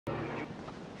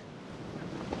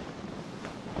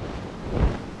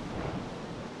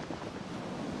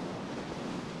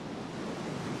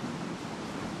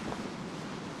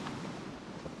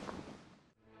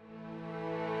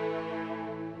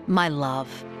My love,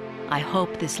 I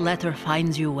hope this letter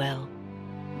finds you well.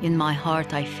 In my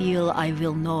heart, I feel I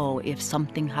will know if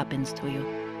something happens to you.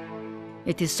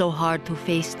 It is so hard to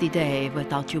face the day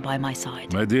without you by my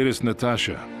side. My dearest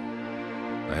Natasha,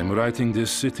 I am writing this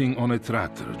sitting on a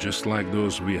tractor, just like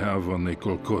those we have on the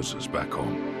kolkhozes back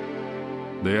home.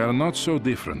 They are not so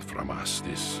different from us,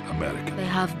 these Americans. They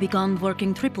have begun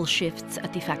working triple shifts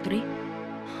at the factory.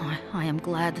 I am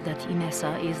glad that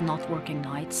Inessa is not working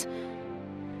nights.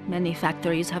 Many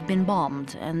factories have been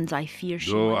bombed, and I fear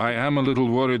she... Though I am a little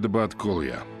worried about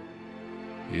Kolya.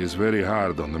 He is very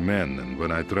hard on the men, and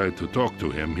when I tried to talk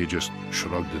to him, he just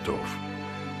shrugged it off.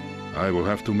 I will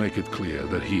have to make it clear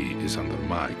that he is under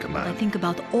my command. I think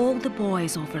about all the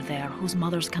boys over there whose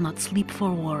mothers cannot sleep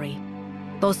for worry.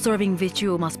 Those serving with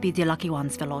you must be the lucky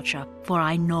ones, Velocha, for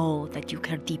I know that you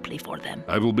care deeply for them.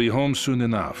 I will be home soon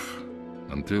enough.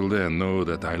 Until then, know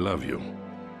that I love you.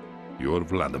 Your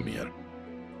Vladimir.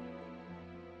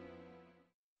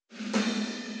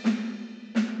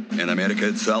 In America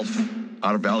itself,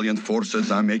 our valiant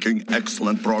forces are making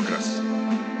excellent progress.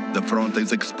 The front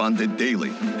is expanded daily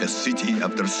as city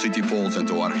after city falls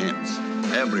into our hands.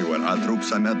 Everywhere, our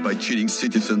troops are met by cheering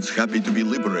citizens happy to be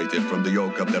liberated from the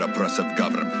yoke of their oppressive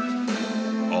government.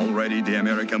 Already, the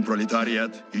American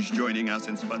proletariat is joining us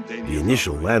in spontaneous... The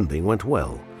initial landing went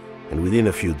well, and within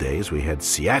a few days we had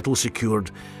Seattle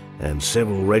secured and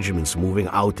several regiments moving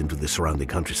out into the surrounding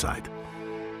countryside.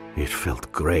 It felt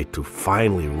great to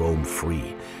finally roam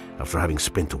free after having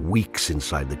spent weeks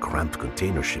inside the cramped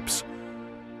container ships.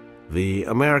 The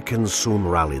Americans soon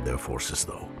rallied their forces,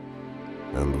 though,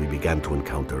 and we began to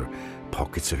encounter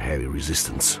pockets of heavy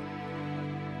resistance.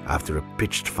 After a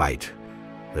pitched fight,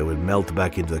 they would melt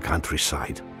back into the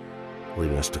countryside,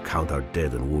 leaving us to count our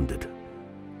dead and wounded.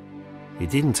 It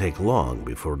didn't take long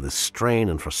before the strain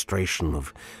and frustration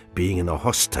of being in a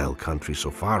hostile country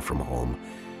so far from home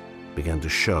began to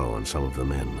show on some of the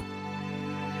men.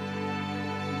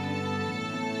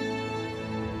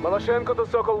 Maloshenko to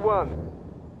Sokol-1.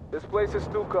 This place is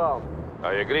too calm.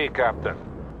 I agree, Captain.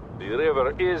 The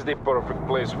river is the perfect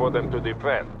place for them to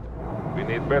defend. We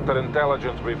need better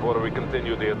intelligence before we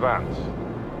continue the advance.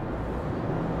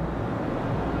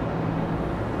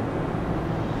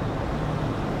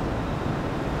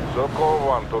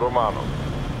 Sokol-1 to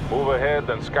Romanov. Move ahead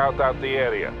and scout out the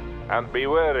area. And be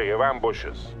wary of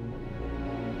ambushes.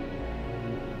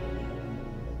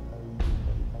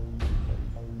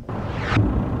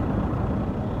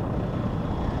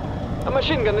 A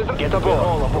machine gun isn't... Get aboard.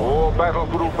 All battle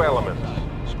group elements.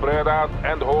 Spread out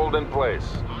and hold in place.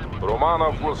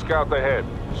 Romanov will scout ahead.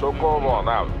 Sokol-1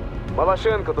 out.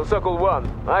 Maloshenko to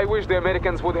Sokol-1. I wish the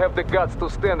Americans would have the guts to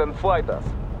stand and fight us.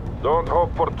 Don't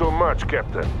hope for too much,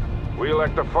 Captain. We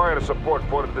lack the fire support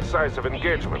for a decisive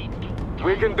engagement.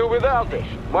 We can do without it.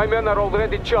 My men are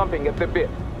already chomping at the bit.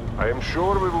 I am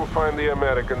sure we will find the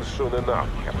Americans soon enough,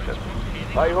 Captain.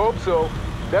 I hope so.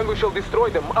 Then we shall destroy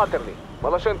them utterly.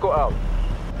 Maloshenko out.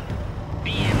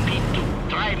 BMP-2,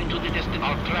 drive into the distance.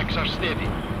 Our tracks are steady.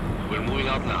 We're moving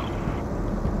out now.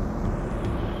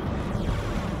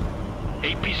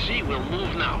 APC will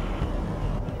move now.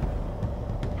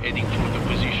 Heading for the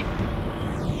position.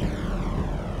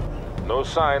 No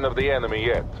sign of the enemy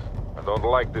yet. I don't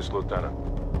like this, Lieutenant.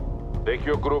 Take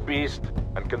your group east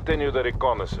and continue the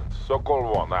reconnaissance.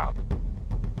 Sokol-1 out.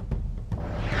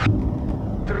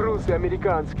 Трусы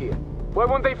американские. Why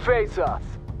won't they face us?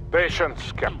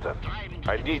 Patience, Captain.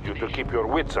 I need you to keep your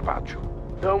wits about you.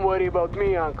 Don't worry about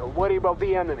me, Uncle. Worry about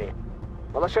the enemy.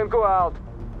 Maloshenko out.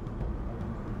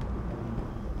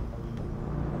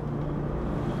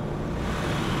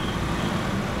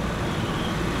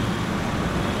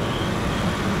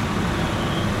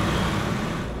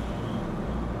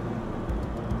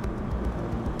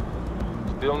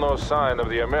 Still no sign of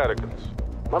the Americans.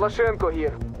 Maloshenko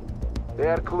here. They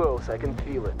are close, I can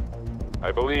feel it.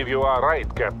 I believe you are right,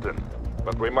 Captain.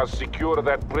 But we must secure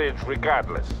that bridge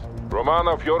regardless.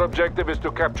 Romanov, your objective is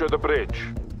to capture the bridge.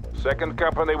 Second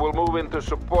Company will move in to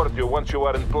support you once you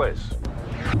are in place.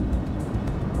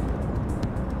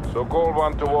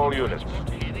 Sokol-1 to all units.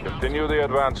 Continue the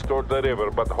advance toward the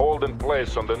river, but hold in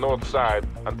place on the north side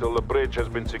until the bridge has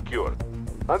been secured.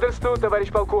 Understood, товарищ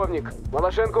полковник.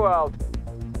 Maloshenko out.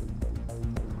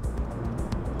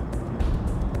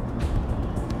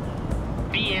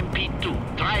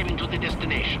 BMP-2, drive into the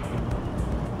destination.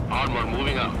 Armor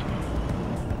moving out.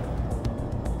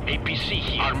 APC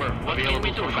here. Armor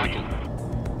available for battle.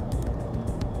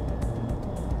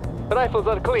 Rifles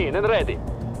are clean and ready.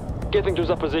 Getting to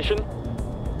the position.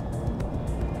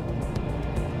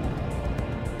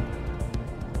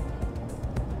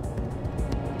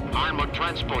 Armor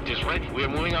transport is ready. We're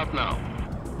moving out now.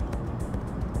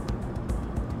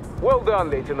 Well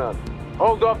done, Lieutenant.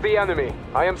 Hold off the enemy.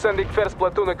 I am sending first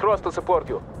platoon across to support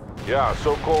you. Yeah,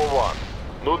 so call one.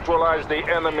 Neutralize the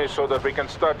enemy so that we can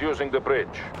start using the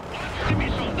bridge.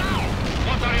 Missile down!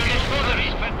 What are your next orders,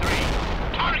 infantry?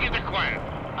 Target acquired.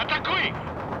 Attaquing!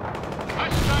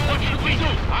 What should we do?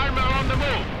 Armor on the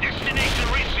move. Destination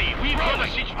received. We've got a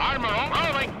siege. Armor on.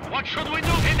 Rolling. What should we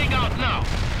do? Heading out now.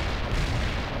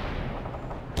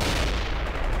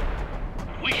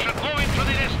 We should go into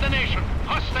the destination.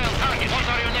 Hostile target. What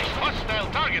are your next hostile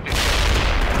targeted?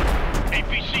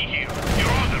 APC here.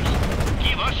 Your orders.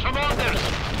 Give us some orders.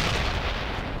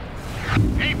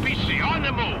 APC on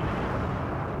the move.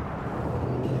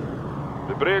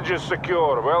 The bridge is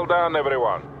secure. Well done,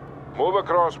 everyone. Move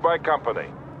across by company.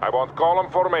 I want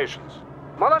column formations.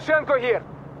 Malashenko here.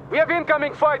 We have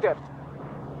incoming fighters.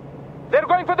 They're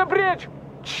going for the bridge.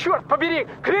 Черт побери!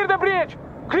 Clear the bridge!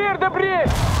 Clear the bridge!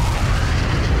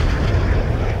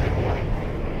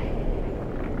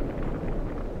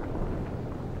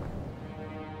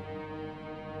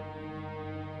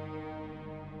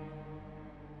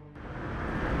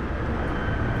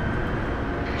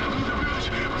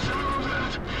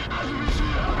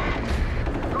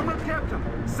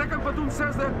 Second platoon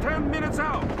says they're 10 minutes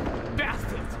out.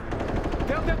 Bastards!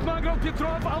 Tell that mongrel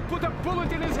Petrov I'll put a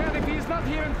bullet in his head if he's not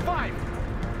here in 5.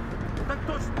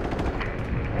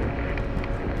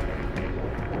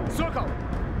 Sokol,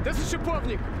 this is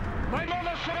Shipovnik. My men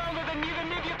are surrounded and need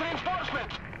immediate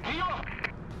reinforcement.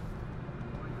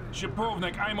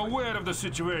 Shipovnik, I'm aware of the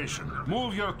situation.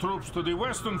 Move your troops to the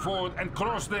western ford and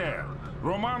cross there.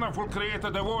 Romanov will create a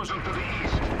diversion to the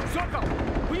east. Sokol,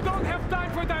 we don't have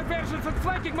time for diversions and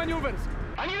flanking maneuvers.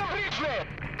 I need a bridge there.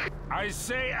 I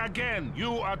say again,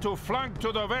 you are to flank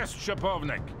to the west,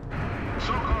 Shipovnik.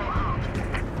 Sokol out.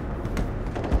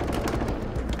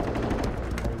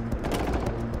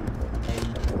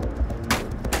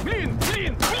 Clean!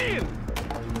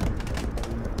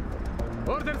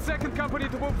 Order second company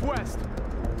to move west.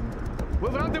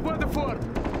 We'll rendezvous at the fort.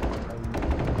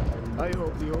 I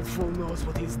hope the old fool knows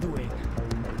what he's doing.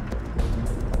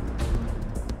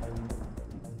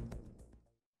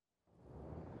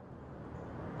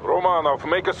 Romanov,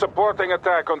 make a supporting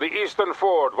attack on the eastern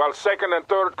ford while 2nd and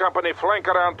 3rd Company flank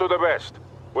around to the west.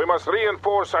 We must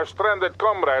reinforce our stranded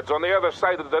comrades on the other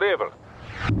side of the river.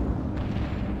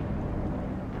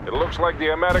 It looks like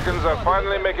the Americans are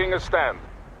finally making a stand.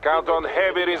 Count on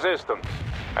heavy resistance.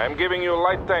 I am giving you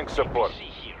light tank support.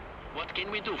 What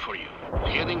can we do for you?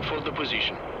 Heading for the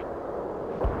position.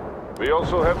 We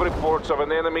also have reports of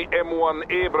an enemy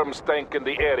M1 Abrams tank in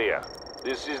the area.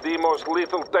 This is the most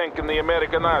lethal tank in the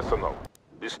American arsenal.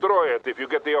 Destroy it if you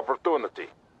get the opportunity.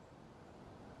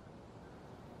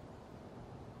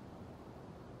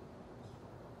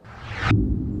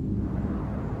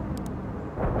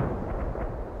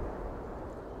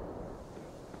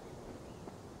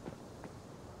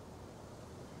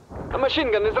 A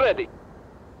machine gun is ready.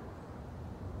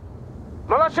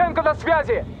 Malashenko на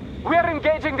связи! We are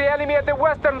engaging the enemy at the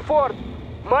western fort.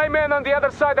 My men on the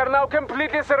other side are now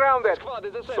completely surrounded.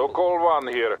 So-called one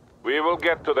here. We will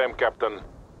get to them, Captain.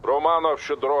 Romanov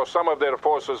should draw some of their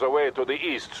forces away to the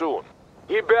east soon.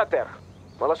 He better.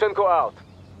 Malashenko out.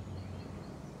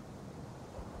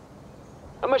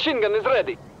 A machine gun is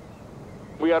ready.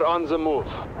 We are on the move.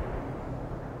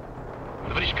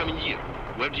 Tоварищ командир,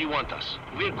 where do you want us?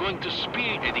 We're going to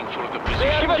speed heading for the position.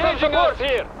 They are engaging us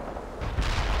here.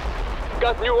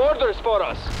 Got new orders for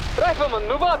us. Riflemen,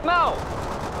 move out now.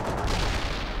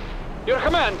 Your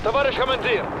command, товарищ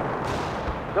командир.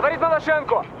 Говорит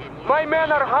Malashenko. My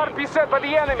men are hard beset by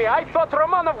the enemy. I thought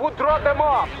Romanov would draw them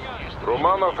off.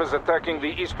 Romanov is attacking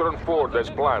the eastern ford as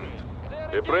planned.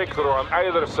 A breakthrough on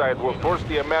either side will force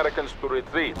the Americans to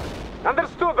retreat.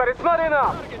 Understood, but it's not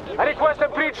enough. I request a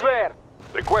bridge layer.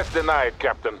 Request denied,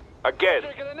 Captain. Again,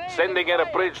 sending in a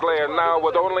bridge layer now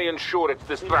would only ensure its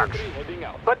destruction.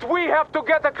 But we have to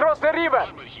get across the river.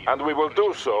 And we will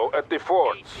do so at the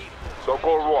forts.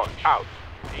 So-called one, out.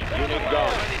 Unit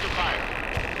down. Ready to fire.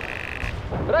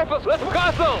 Rifles, let's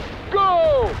hustle!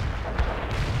 Go!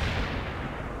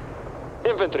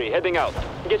 Infantry, heading out.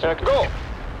 Get back, go!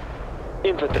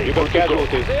 Infantry, you got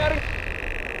casualties.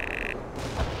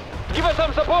 Give us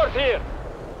some support here!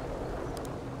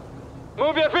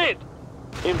 Move your feet!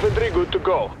 Infantry good to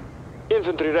go.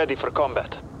 Infantry ready for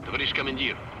combat. Tоварищ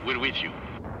командир, we're with you.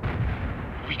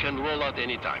 We can roll out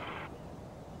anytime.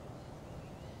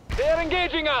 They are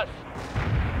engaging us!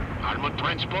 Armored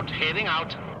transport heading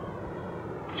out.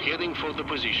 Heading for the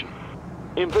position.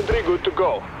 Infantry good to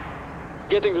go.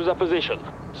 Getting to the position.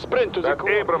 Sprint to the That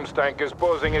core. Abrams tank is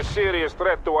posing a serious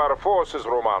threat to our forces,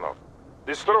 Romanov.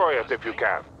 Destroy it if you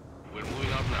can. We're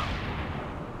moving out now.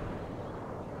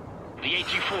 The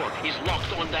AT-4 is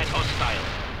locked on that hostile.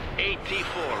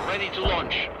 AT-4 ready to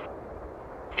launch.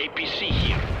 APC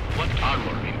here. What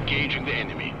armor engaging the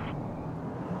enemy?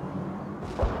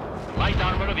 Light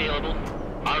armor available.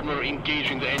 Armor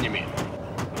engaging the enemy.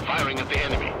 Firing at the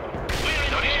enemy.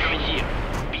 That is coming here.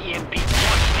 BMP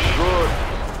plus Good.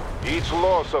 Each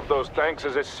loss of those tanks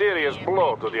is a serious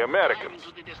blow to the Americans.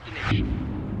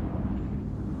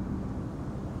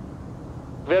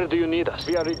 Where do you need us?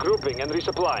 We are regrouping and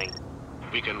resupplying.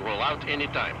 We can roll out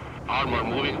anytime. Armor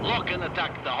moving. Lock and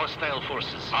attack the hostile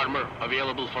forces. Armor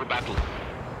available for battle.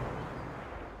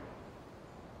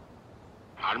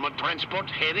 Armored transport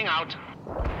heading out.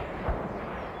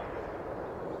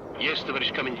 Yes, the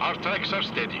is coming. Our tracks are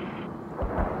steady.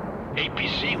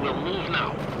 APC will move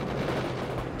now.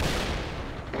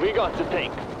 We got the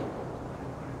tank.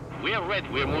 We are ready.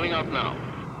 We're moving out now.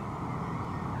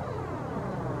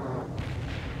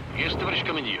 Yes, the is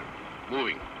coming here.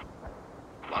 Moving.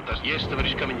 Yes, the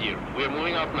is coming here. We're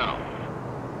moving out now.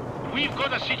 We've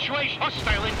got a situation.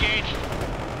 Hostile engaged.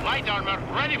 Light armor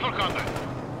ready for combat.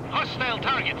 Hostile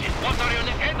targeted. What are your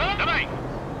name? Deny!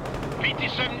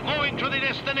 PT-7 moving to the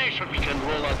destination. We can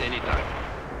roll out anytime.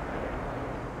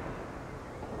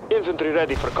 Infantry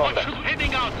ready for combat.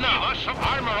 Heading out now. Some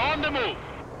armor on the move.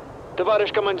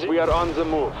 Товарищ командир, we are on the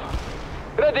move.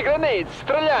 Ready grenades,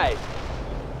 стреляй!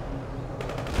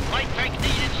 Light tank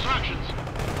need instructions.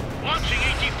 Launching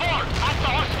AT-4 at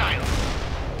the hostile.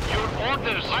 Your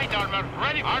orders, light armor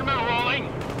ready. Armor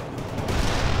rolling.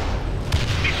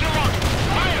 Missile lock.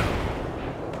 Fire!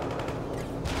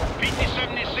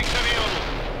 PT-76 available.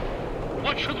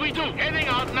 What should we do? Heading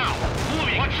out now.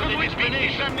 Moving. What should we do?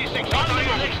 PT-76 on the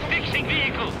move. Fixing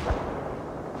vehicle.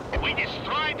 We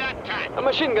destroyed that tank. A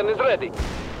machine gun is ready.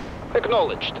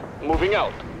 Acknowledged. Moving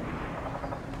out.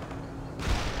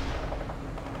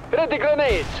 Ready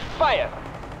grenades. Fire!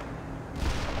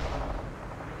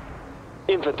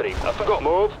 Infantry. Go.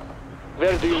 Move.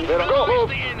 Where do you... Go.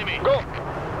 Move. Go.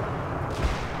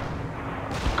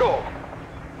 Go.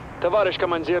 Товарищ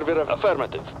командир, we're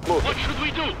affirmative. Move. What should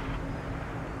we do?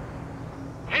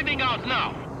 Heading out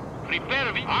now.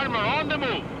 Repair armor on the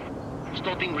move.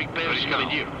 Starting repairs coming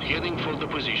here. Heading for the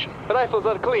position. Rifles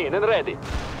are clean and ready.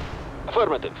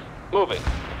 Affirmative. Moving.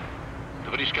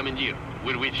 Tavarish Commandeer,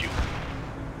 we're with you.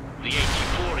 The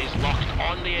AT-4 is locked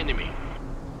on the enemy.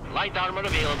 Light armor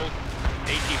available.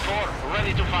 AT-4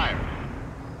 ready to fire.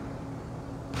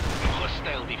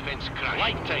 Hostile defense crash.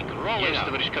 Light tank rolling out.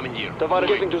 Tavarish Commandeer. Tavares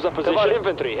getting to the position. Tavares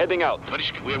infantry heading out.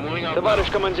 We're moving out. Tavares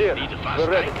Commandeer, we're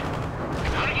ready.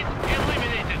 Target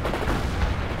eliminated.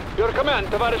 Your command,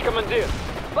 Tavares Commandeer.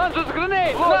 Launches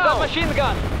grenades! Load the machine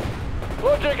gun!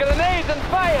 Load your grenades and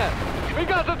fire! We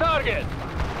got the target!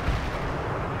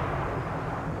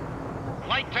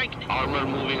 Light tank. Armor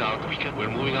moving out. We're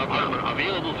moving out. Armor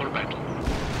available for battle.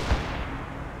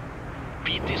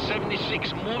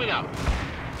 PT-76 moving out.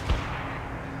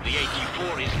 The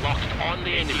AT-4 is locked on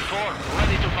the enemy. AT-4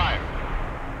 ready to fire.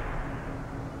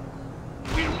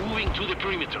 We're moving to the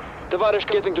perimeter. Tavares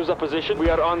getting to the position. We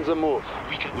are on the move.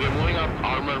 We're moving out.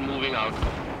 Armor moving out.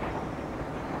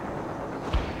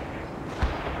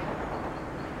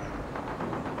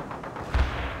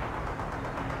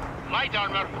 Light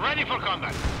armor ready for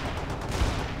combat.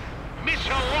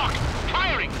 Missile locked.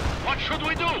 Firing. What should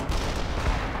we do?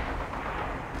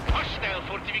 Hostile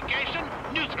fortification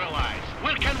neutralized.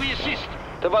 Where can we assist?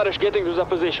 Tavares getting to the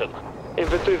position.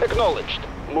 Infantry acknowledged.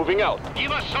 Moving out.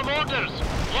 Give us some orders.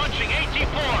 Launching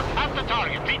AT-4 at the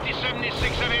target.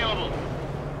 PT-76 available.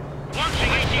 Launching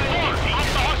AT-4 at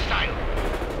the hostile.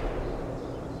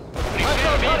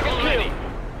 Repair vehicle ready.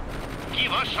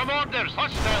 Give us some orders.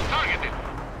 Hostile targeted.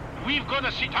 We've got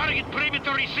a target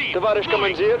perimeter received. Tavares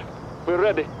Commandeer, we're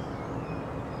ready.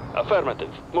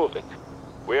 Affirmative. Moving.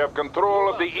 We have control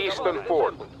of the eastern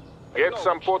fort. Get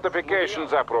some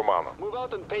fortifications up, Romano. Move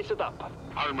out and pace it up.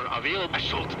 Armor available.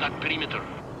 Assault that perimeter.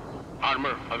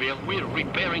 Armor available. We're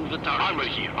repairing the target. Armor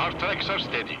here. Our tracks are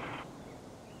steady.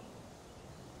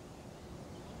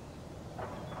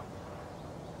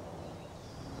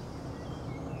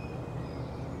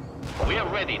 We are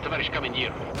ready, Tavarish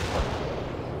Commandeer.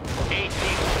 AT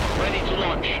ready to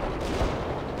launch.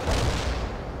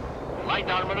 Light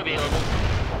armor available.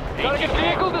 Target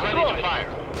vehicle destroyed. Ready to fire.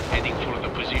 Heading for the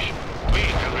position. We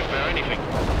can repair anything.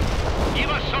 Give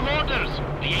us some orders.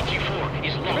 The AT-4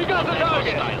 is locked. We got the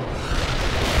target. Hostile.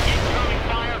 Incoming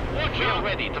fire. Watch out. We are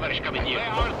ready, Tavarish Commandeer. They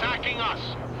are attacking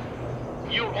us.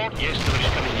 Your order. Yes,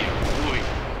 Tavarish Commandeer. Moving.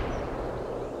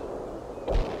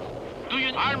 you...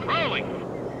 I'm rolling.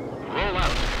 Roll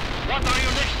out. What are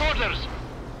your next orders?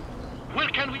 Where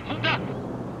can we move that?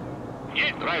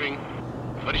 Yeah, driving.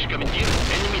 Товарищ командир,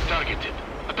 enemy targeted.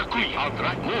 Атакуй. I'll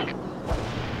drive. Move.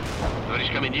 Товарищ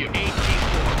командир. 84.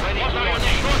 What are your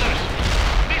next orders?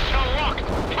 Missile locked.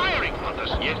 Firing on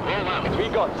us. Yes, roll out. We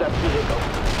got that vehicle.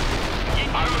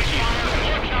 Armor here.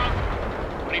 Watch out.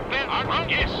 Prepare armor.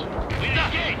 Yes. We're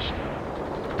engaged.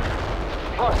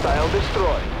 Hostile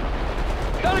destroyed.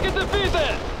 Target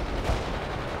defeated!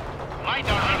 Light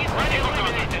armor ready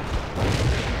eliminated.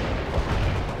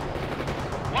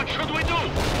 What should we do?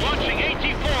 Launching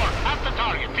 84 at the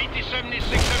target. PT-76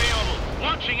 available.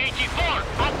 Launching 84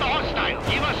 at the hostile.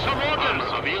 Give us some orders.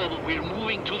 Armor available. We're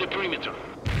moving to the perimeter.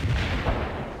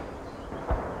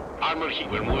 Armor here.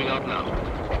 We're moving out now.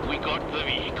 We got the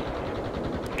vehicle.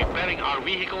 Repairing our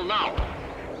vehicle now.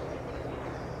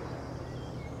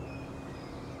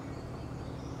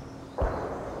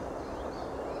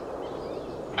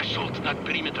 Assault that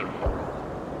perimeter.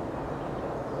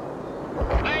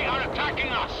 They are attacking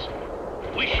us.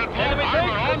 We should move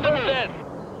armor on the move.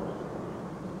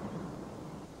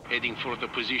 Heading for the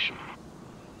position.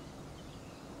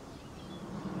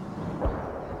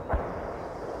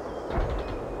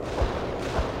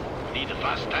 Need a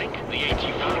fast tank. The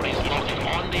 84 is locked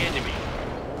on the enemy.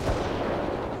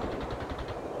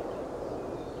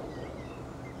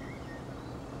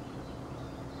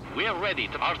 We are ready.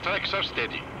 Our tracks are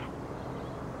steady.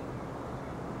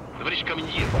 Товарищ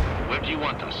командир, where do you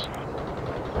want us?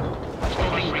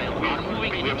 Stopping rail. We're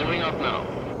moving out now.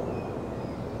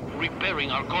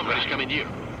 Repairing our combat. Товарищ командир,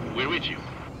 we're with you.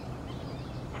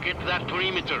 Get that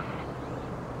perimeter.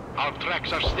 Our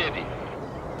tracks are steady.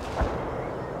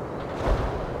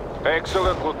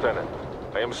 Excellent, Lieutenant.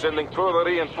 I am sending further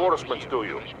reinforcements to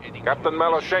you. Captain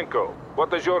Maloshenko,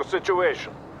 what is your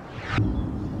situation?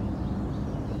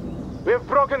 We've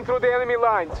broken through the enemy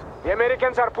lines. The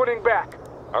Americans are pulling back.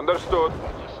 Understood.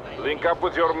 Link up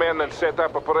with your men and set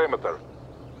up a perimeter.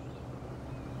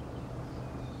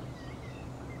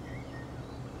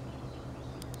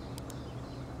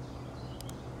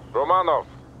 Romanov,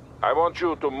 I want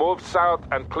you to move south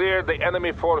and clear the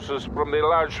enemy forces from the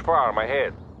large farm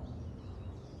ahead.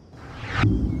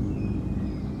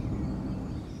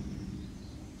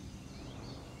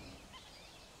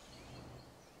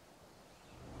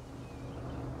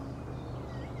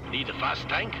 Need a fast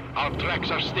tank? Our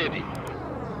tracks are steady.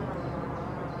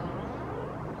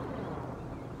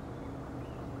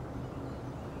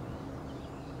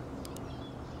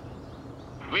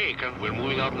 Vehicle, we're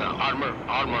moving out now.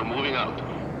 Armor moving out.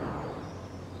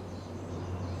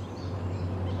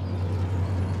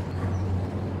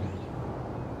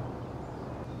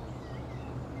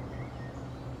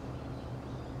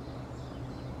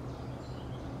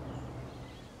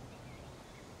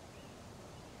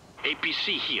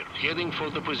 APC here, heading for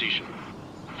the position.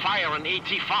 Fire an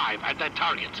 85 at that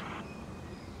target.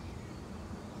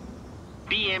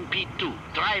 BMP-2,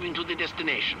 driving to the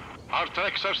destination. Our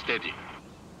tracks are steady.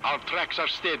 Our tracks are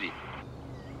steady.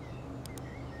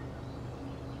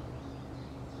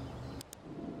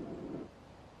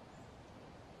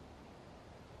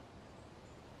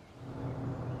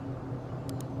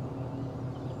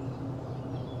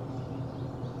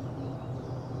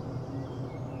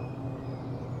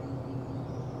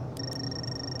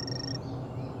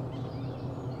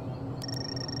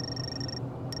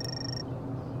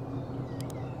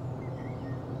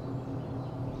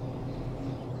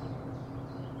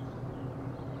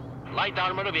 Light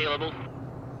armor available.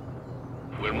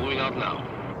 We're moving out now.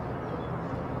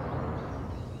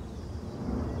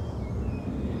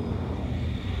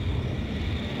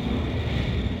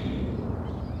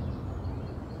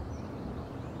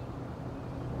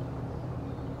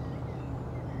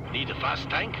 Need a fast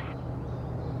tank?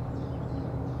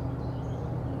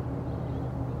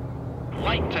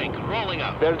 Light tank rolling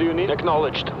out. Where do you need?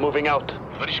 Acknowledged. Moving out.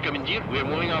 Товарищ командир, we're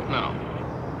moving out now.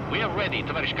 We are ready,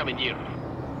 товарищ командир.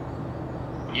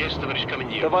 Yes, товарищ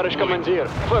командир. Товарищ командир.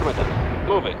 Affirmative.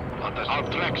 Moving. Our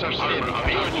tracks are steady.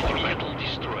 Available for battle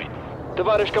destroyed.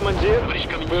 Товарищ командир. Товарищ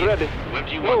командир. We're ready. Where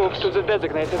do you want Move us? to the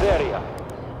designated area.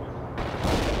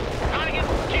 Target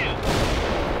killed.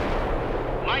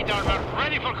 Light armor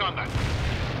ready for combat.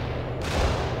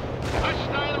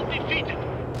 Hostile defeated.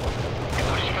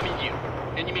 Товарищ командир.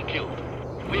 Enemy killed.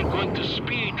 We're going to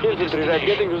speed to the Infantry destination.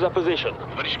 getting to the position.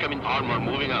 Товарищ командир. Armor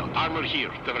moving out. Armor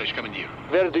here, товарищ командир.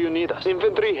 Where do you need us?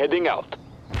 Infantry heading out.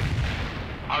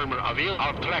 Armor available.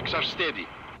 Our tracks are steady.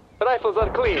 Rifles are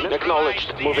clean.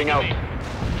 Acknowledged. Moving out.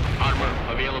 Armor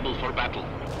available for battle.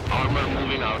 Armor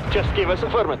moving out. Just give us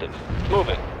affirmative.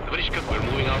 Moving. Товарищ командир, we're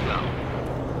moving out now.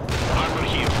 Armor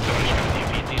here.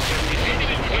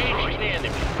 Engage the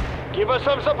enemy. Give us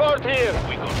some support here.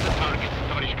 We got the target,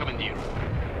 Tavarish Commandeer.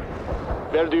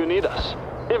 Where do you need us?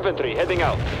 Infantry heading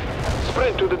out.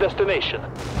 Sprint to the destination.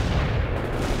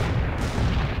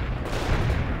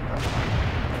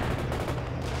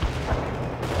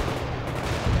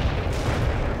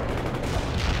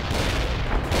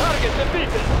 Target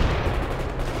defeated.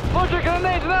 Launch a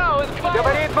grenade now and fire!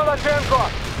 Говорит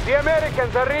Malachenko. The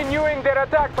Americans are renewing their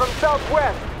attack from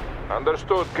southwest.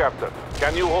 Understood, Captain.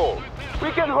 Can you hold?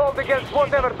 We can hold against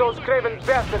whatever those craven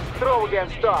bastards throw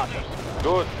against us.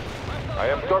 Good. I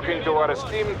am talking to our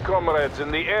esteemed comrades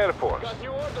in the Air Force,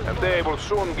 and they will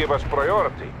soon give us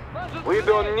priority. We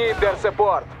don't need their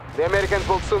support. The Americans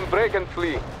will soon break and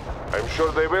flee. I'm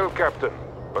sure they will, Captain,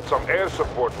 but some air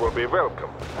support will be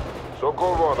welcome.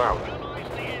 Sokol 1 out.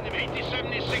 The enemy,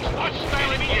 8076,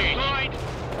 hostile engaged.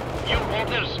 Your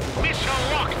orders,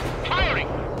 missile locked, firing.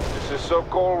 This is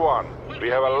Sokol 1. We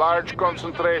have a large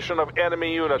concentration of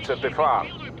enemy units at the farm.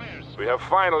 We have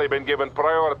finally been given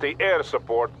priority air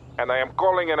support, and I am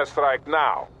calling in a strike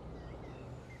now.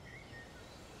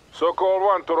 Sokol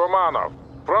 1 to Romanov.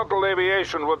 Frontal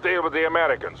aviation will deal with the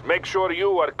Americans. Make sure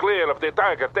you are clear of the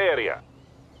target area.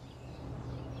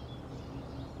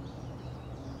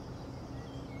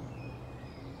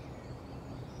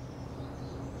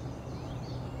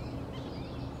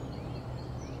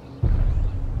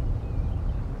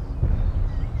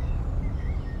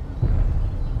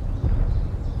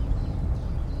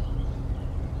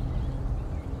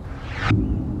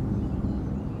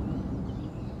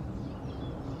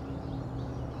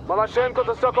 Malachenko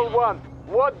to Sokol 1.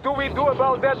 What do we do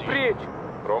about that bridge?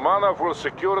 Romanov will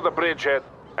secure the bridgehead,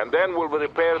 and then we'll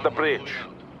repair the bridge.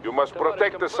 You must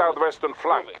protect the southwestern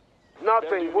flank.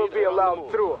 Nothing will be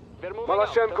allowed through.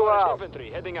 Malachenko out.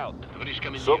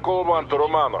 Sokol 1 to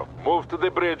Romanov. Move to the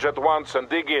bridge at once and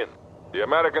dig in. The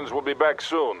Americans will be back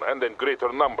soon, and in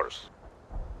greater numbers.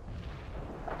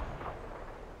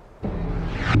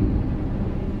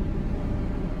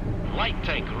 Light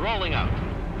tank rolling out.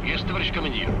 Yes, Tavarish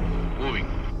Commandeer. Moving.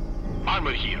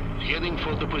 Armor here, heading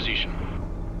for the position.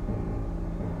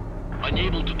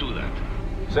 Unable to do that.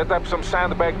 Set up some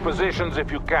sandbag positions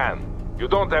if you can. You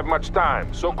don't have much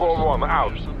time. Sokol 1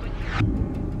 out.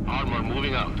 Armor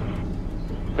moving out.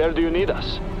 Where do you need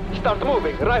us? Start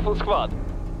moving, rifle squad.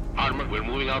 Armor, we're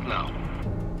moving out now.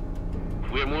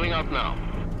 We're moving out now.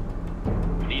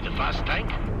 Need a fast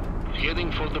tank?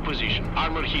 Heading for the position.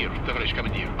 Armor here, Tavarish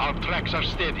Commandeer. Our tracks are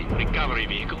steady. Recovery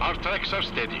vehicle. Our tracks are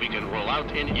steady. We can roll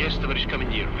out any... Yes, Tavarish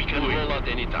Commandeer. We can roll out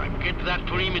any time. Get that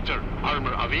perimeter.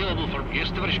 Armor available for... Yes,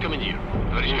 Tavarish Commandeer.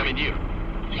 Tavarish Commandeer.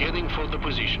 Heading for the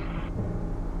position.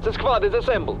 The squad is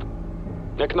assembled.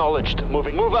 Acknowledged.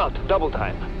 Moving. Move out. Double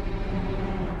time.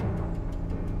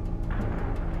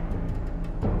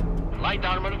 Light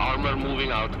armor. Armor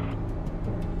moving out.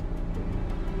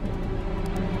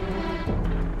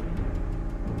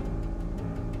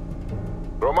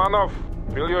 Romanov,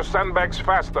 fill your sandbags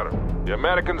faster. The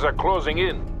Americans are closing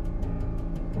in.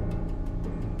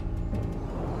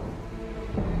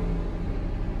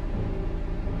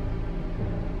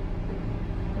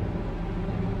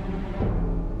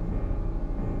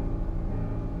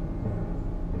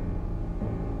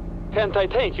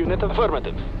 Anti-tank unit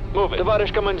affirmative. Moving.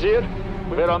 Tavarish Commandeer,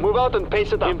 we're on. Move out and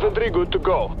pace it up. Infantry good to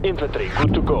go. Infantry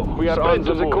good to go. We are on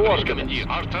to the coordinates.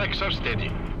 Our tracks are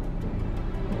steady.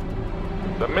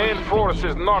 The main force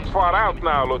is not far out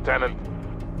now, Lieutenant.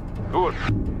 Good.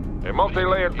 A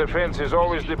multi-layered defense is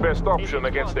always the best option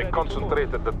against a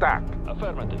concentrated attack.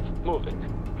 Affirmative. Moving.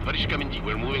 Tavarish Commandeer,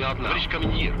 we're moving out now. Tavarish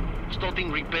Commandeer,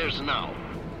 starting repairs now.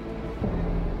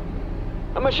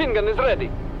 A machine gun is ready.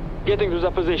 Getting to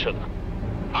the position.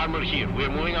 Armor here,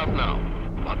 we're moving out now.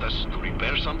 Want us to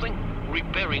repair something?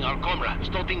 Repairing our comrade.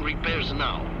 Starting repairs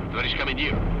now. Tavarish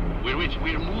Commandeer,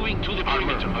 we're moving to the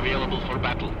perimeter. Available for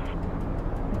battle.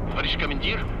 Tavarish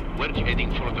Commandeer, we're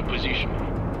heading for the position.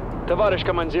 Tavarish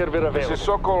Commandeer, we're available. This is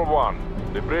Sokol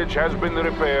 1. The bridge has been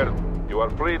repaired. You are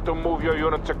free to move your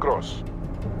units across.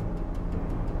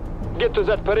 Get to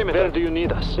that perimeter. Where do you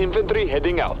need us? Infantry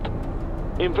heading out.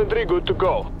 Infantry good to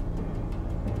go.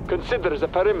 Consider the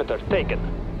perimeter taken.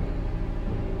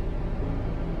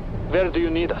 Where do you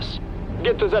need us?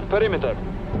 Get to that perimeter.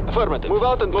 Affirmative. Move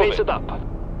out and pace it up.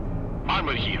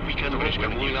 Armor here. We can we're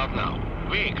moving out now.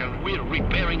 We're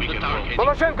repairing the target.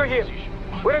 Malachenko here.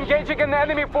 We're engaging an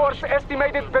enemy force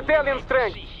estimated battalion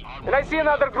strength. And I see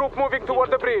another group moving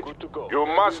toward the bridge. You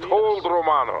must hold,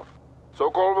 Romanov.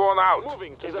 Sokol 1 out.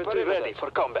 Moving to the perimeter. Ready for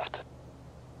combat.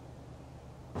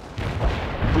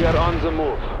 We are on the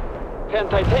move.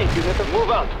 Anti-tank unit,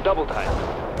 move out. Double time.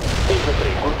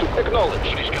 Infantry, good to acknowledge.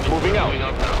 Moving out.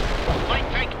 Light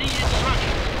tank needs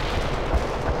instructions.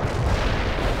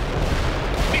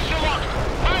 Missile locked.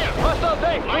 Fire! Hostile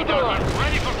tank, Light neutralized. armor,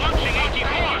 ready for launching 84.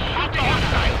 Shoot the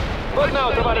hostile. What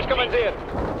now, товарищ командир?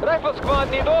 Rifle squad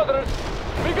need orders.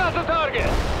 We got the target.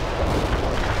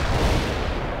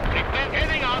 Repair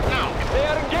heading out now. They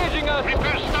are engaging us.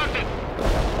 Repair started.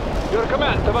 Your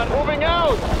command, Tavan, moving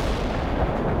out.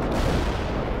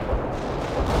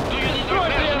 Do you need Destroy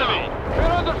the repairs enemy. now?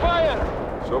 We're under fire.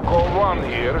 So-called one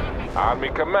here. Army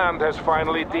Command has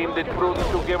finally deemed it prudent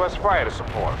to give us fire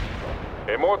support.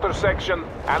 A mortar section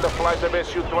and a flight of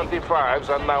Su-25s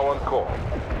are now on call.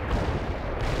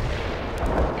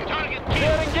 Target They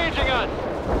killed. are engaging us.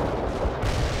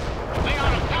 They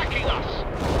are attacking us.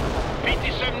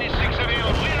 PT-76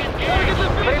 available. We're Target engaged.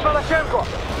 Andrei Maloshenko.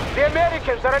 The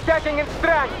Americans are attacking in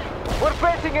strength. We're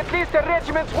facing at least a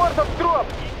regiment's worth of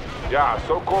troops. Yeah,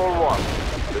 so-called one.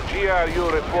 The GRU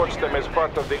reports them as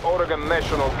part of the Oregon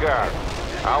National Guard.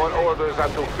 Our orders are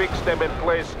to fix them in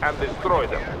place and destroy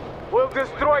them. We'll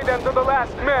destroy them to the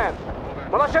last man.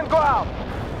 Maloshenko out.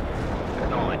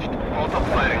 Acknowledged. Auto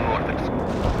firing orders.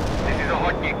 This is a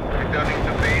hotkey. Returning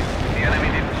to base. The enemy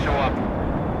didn't show up.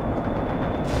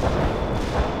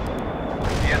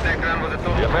 The attack run was a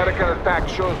total... The American attack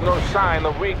shows no sign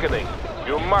of weakening.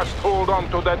 You must hold on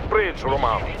to that bridge,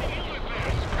 Roman.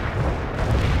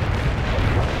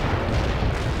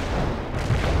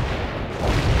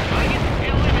 Target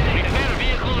eliminated. Repair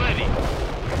vehicle ready.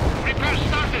 Repair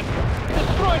started.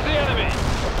 Destroy the enemy.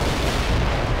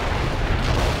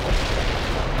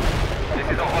 This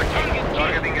is a hotkey.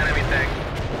 Targeting enemy tank.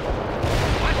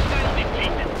 Hostile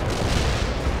defeated.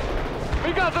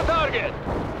 We got the target.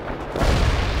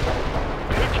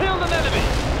 We killed an enemy.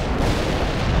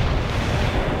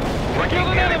 Killed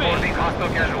an enemy. Reporting hostile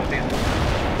casualties.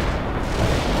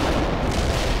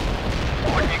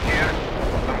 Hotkey here.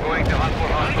 I'm going to hunt for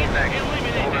hostile Target tanks.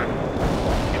 eliminated. Over.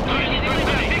 Target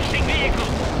eliminated. Fixing vehicle.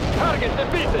 Target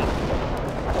defeated.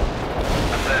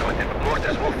 Affirmative.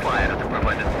 Mortars will fire at the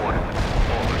provided coordinates.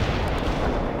 Over.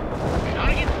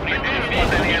 Target repair Spot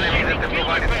vehicle. any enemies at the Field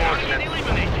provided repair. Target coordinates.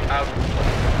 eliminated. Out.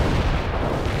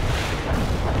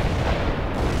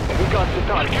 We got the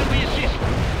How target. can we assist?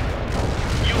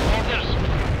 New orders.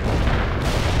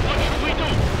 What should we do?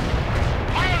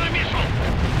 Fire the missile.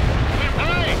 We're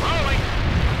rolling.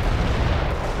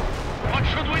 What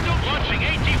should we do? Launching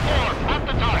 84 at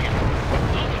the target.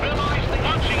 Neutralize the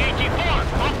launching 84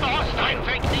 off the hostile.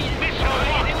 Tank needs missile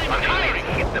eliminated. Firing.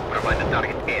 Hit the provided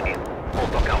target area.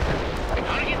 Auto counter.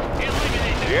 Target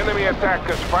eliminated. The enemy attack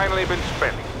has finally been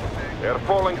spent. They're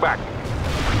falling back.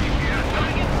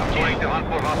 I'm going to hunt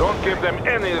for hostile. Don't give them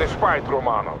any respite,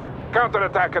 Romanov.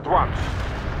 Counterattack at once.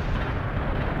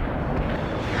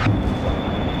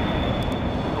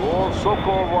 To all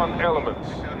so-called one elements,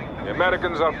 the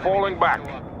Americans are falling back.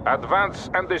 Advance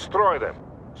and destroy them.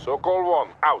 So-called one,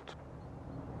 out.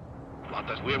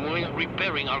 Lotus, we're moving,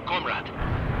 repairing our comrade.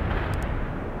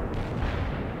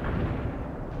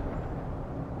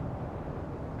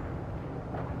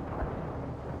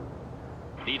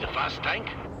 Need a fast tank?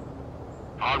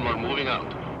 Armor moving out.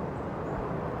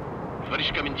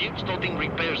 Tоварищ командир, starting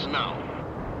repairs now.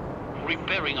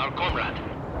 Repairing our comrade.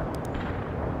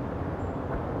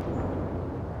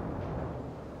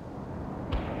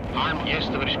 Yes,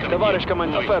 товарищ командир. Товарищ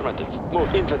командир, Moving. affirmative.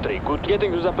 Move, infantry, good.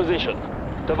 Getting to the position.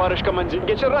 Товарищ командир,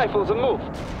 get your rifles and move.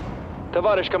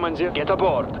 Товарищ командир, get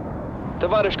aboard.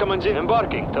 Товарищ командир,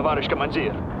 embarking. Товарищ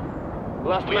командир.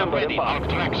 Last We are member ready. Our embarked.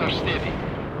 tracks are steady.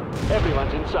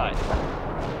 Everyone's inside.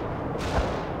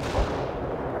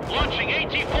 Launching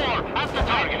 84 at the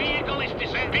target. Vehicle is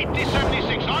descending.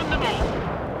 PT-76 on the move.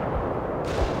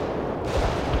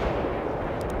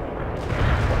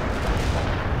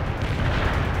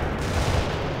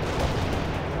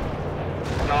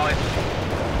 Knowledge.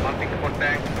 Hunting for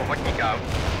tanks. Hotkey out.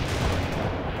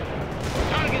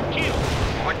 Target killed.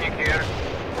 Hotkey here.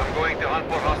 I'm going to hunt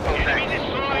for hostile Enemy tanks.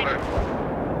 destroyed. Over.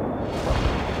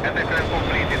 Attack run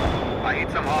completed. I hit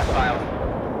some hostiles.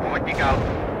 Hotkey out.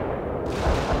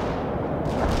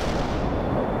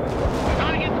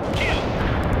 Target killed.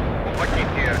 Hotkey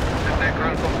here. Attack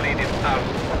run completed. Out.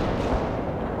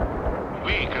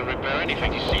 We can repair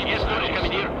anything you see. Yes, tоварищ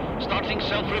командир. Starting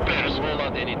self-repairs. Roll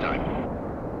out anytime.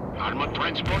 Armored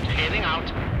transport heading out.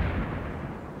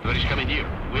 Товарищ командир,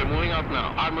 we're moving out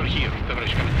now. Armor here,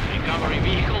 товарищ командир. Recovery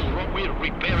vehicle, we're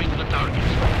repairing the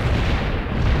targets.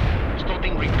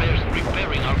 Starting repairs,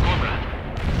 repairing our comrade.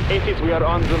 Aphids, we are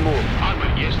on the move. Armor,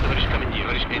 yes, товарищ командир.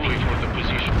 Товарищ heading for the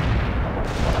position.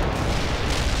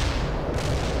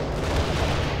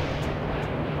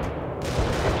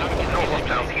 No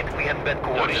hostiles hit. We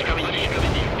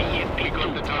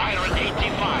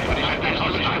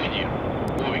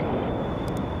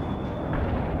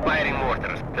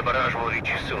The barrage will reach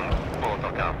you soon.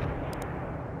 Molotov out.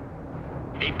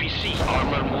 APC,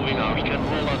 armor moving out. We can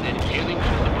roll out and heading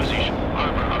for the position.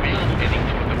 Armor available, heading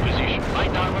for the position. Light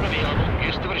armor available.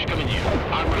 Yes, товарищ командир.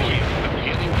 Armor here,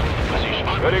 heading for the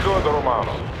position. Very good,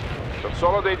 Romano.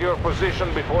 Consolidate your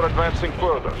position before advancing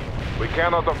further. We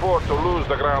cannot afford to lose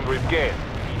the ground we've gained.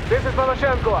 This is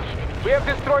Maloshenko. We have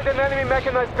destroyed an enemy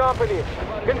mechanized company.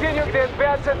 Continue the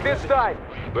advance at this time.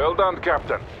 Well done,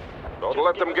 Captain. Don't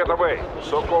let them get away.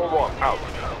 Sokol 1, out.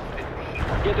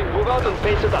 Getting move out and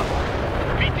pace it up.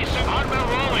 PT-7 armor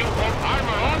rolling.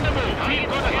 Armor on the move. We've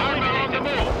got armor on the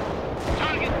move.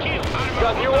 Target killed.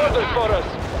 Got new orders for us.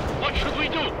 What should we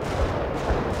do?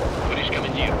 Tоварищ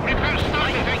командир. Repair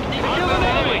started. Kill an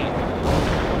enemy.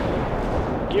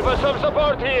 Give us some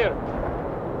support here.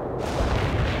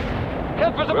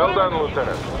 Head for the Well done,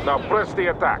 Lieutenant. Now press the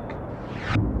attack.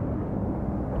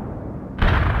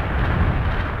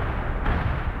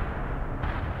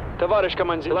 Товарищ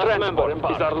командир, last member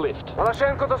is our lift.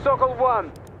 Maloshenko to Sokol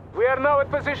 1. We are now at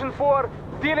position 4,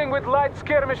 dealing with light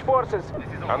skirmish forces.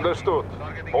 Understood.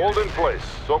 Hold in place.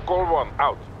 Sokol 1,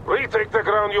 out. Retake the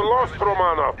ground you lost,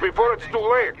 Romanov, before it's too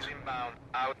late. Inbound,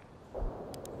 out.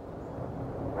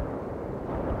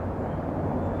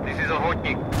 This is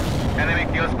Охотник. Enemy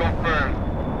kills confirmed.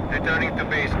 Returning to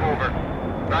base, over.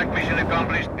 Track mission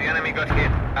accomplished. The enemy got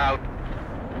hit. Out.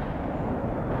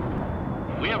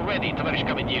 We are ready, товарищ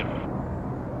командир.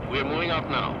 We are moving out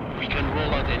now. We can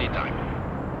roll out anytime.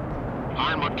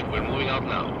 Armored, we're moving out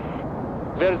now.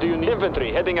 Where do you need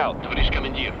infantry heading out? Товарищ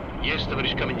командир. Yes,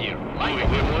 товарищ командир.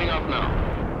 We're moving out now.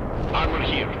 Armor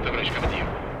here, товарищ командир.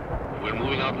 We're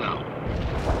moving out now.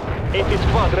 80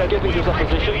 squad ready to use a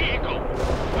position. Vehicle.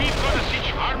 We've got a siege.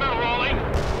 Armor rolling.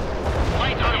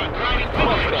 Light armor driving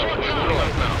forward.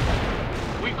 Out now.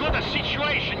 We've got a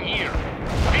situation here.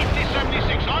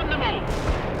 50-76 on the move.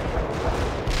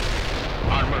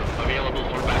 Armor available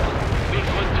for battle. We're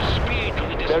going to speed to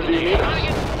the destination.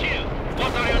 Target kill.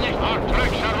 What are your next? Our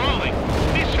tracks are rolling.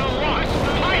 Missile locked.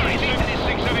 Fire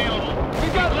 76 available. We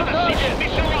got the target.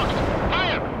 Missile locked.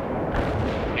 Fire.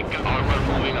 Armor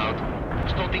moving out.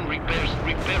 Starting repairs.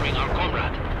 Repairing our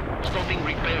comrade. Starting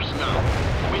repairs now.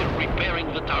 We're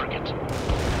repairing the target.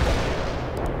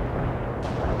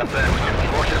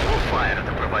 Affirmative. Forces will fire at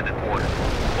the provided order.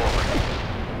 Over.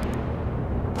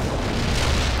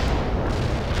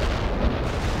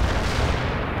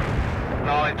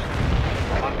 Knowledge.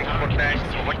 Hunting for tanks.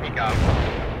 Охотник out.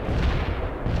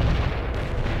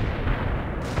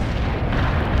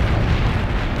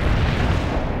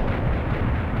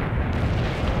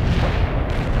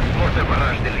 Mortar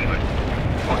barrage delivered.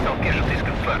 Hostile casualties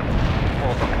confirmed.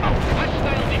 Molotov out.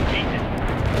 Hostile defeated.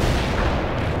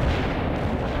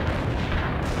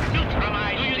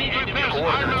 Neutralize. Do you need repairs?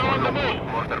 Armor on the move.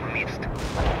 Mortar missed.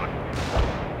 Over.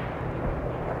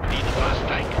 Need a fast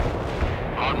tank.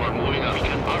 Armor moving out.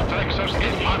 Our tracks are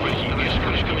steady. Armor here.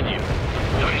 Товарищ командир.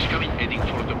 Товарищ командир. Heading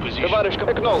for the position. Товарищ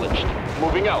acknowledged.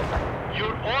 Moving out.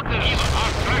 Your orders.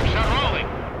 Our tracks are rolling.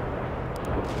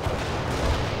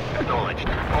 Acknowledged.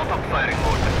 Molotov firing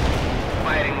mortars.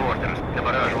 Firing mortars. The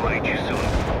barrage will reach you soon.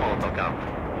 Molotov out.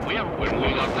 We're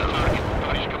moving out the target.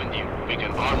 Товарищ командир. We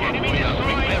can armor moving out.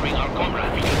 Repairing our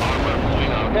comrade. We can armor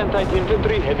moving out.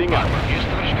 Anti-infantry heading out. Yes,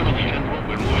 товарищ командир.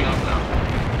 We're moving out now.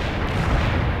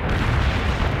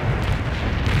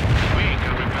 We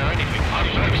can repair anything. Our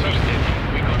tracks are steady.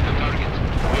 We got the target.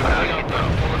 We're moving out now.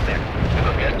 Full effect. We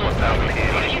got There's no more target.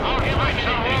 here. Our tracks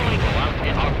are rolling.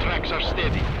 Our tracks are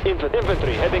steady.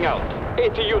 Infantry heading out.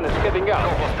 80 units heading No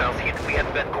out. hostiles hit. We had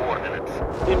bad coordinates.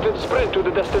 Infantry sprint to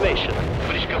the destination.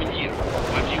 Товарищ командир,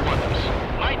 what do you want us?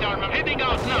 Light armor heading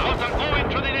out now. What are going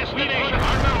to the destination?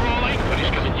 Armor rolling. Товарищ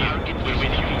командир, we're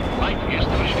with you. Light, yes,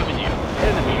 товарищ командир.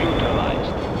 Enemy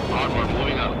neutralized. Armor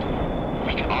moving out.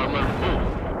 We can armor move.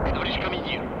 Товарищ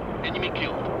командир, enemy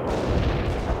killed.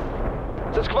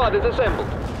 The squad is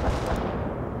assembled.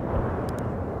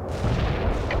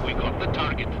 We got the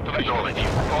target. Товарищ командир.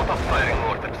 Molotov firing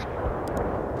mortars.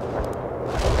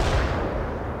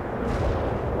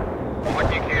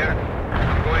 Охотник here.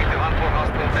 I'm going to hunt for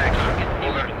hostile tanks.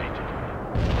 Over. Eliminated.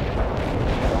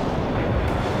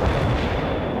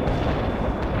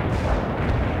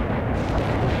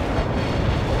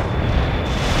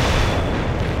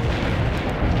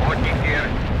 Охотник here.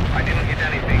 I didn't hit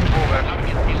anything. Over.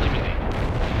 Target eliminated.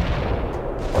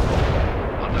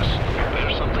 Want us to repair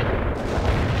something?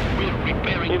 We're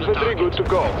repairing the Infantry target. good to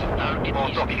go. Target is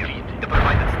Molotov here. defeated. The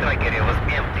provided strike area was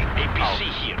empty. APC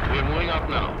here. We're moving out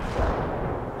now.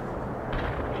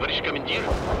 Товарищ командир,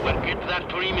 we're at that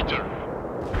perimeter.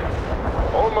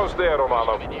 Almost there,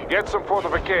 Romanov. Get some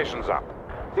fortifications up.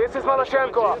 This is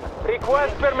Malachenko.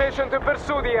 Request permission to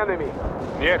pursue the enemy.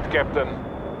 Yet, Captain.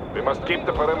 We must keep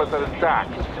the perimeter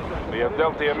intact. We have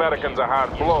dealt the Americans a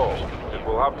hard blow. It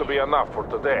will have to be enough for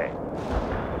today.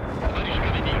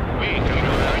 We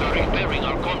are repairing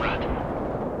our comrade.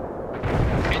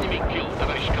 Enemy killed,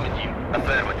 Tavarish Commander.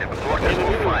 Affirmative. Orders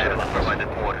will fire and provided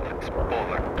coordinates.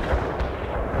 Over.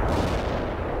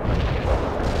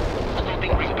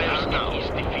 Starting repairs now is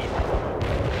defeat.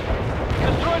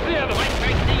 Destroy the enemy.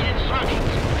 Wait, need instructions.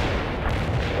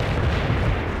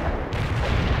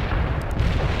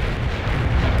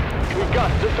 We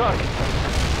got the target.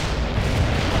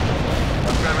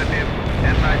 Affirmative.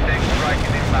 Anti-tank strike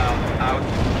is inbound. Out.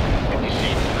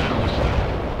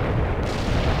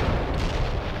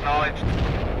 Acknowledged.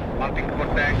 Hunting for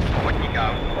tanks. Hotkey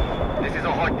out. This is a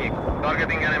hotkey.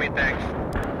 Targeting enemy tanks.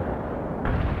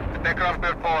 Spectrum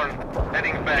performed.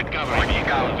 Heading back. Hotkey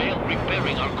out.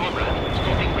 Repairing our comrade.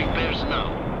 Starting repairs now.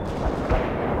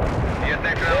 The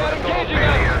attacker was a total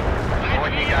failure.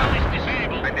 Hotkey out.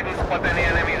 I didn't spot any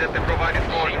enemies at the provided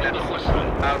coordinates.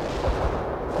 Out.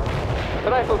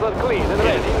 Rifles are clean and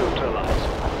ready. Neutralized.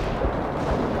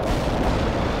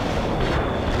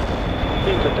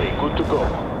 Infantry, good to go.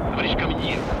 Tavarish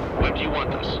Commander, where do you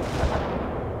want us?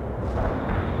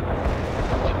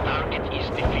 The target is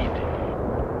defeated.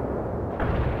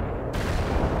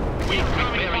 We're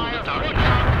preparing the target.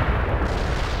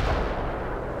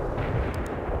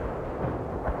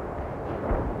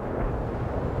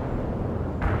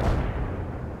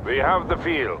 We have the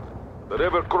field. The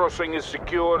river crossing is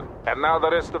secured, and now the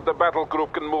rest of the battle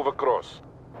group can move across.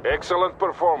 Excellent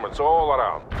performance all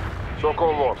around.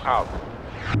 Sokol 1 out.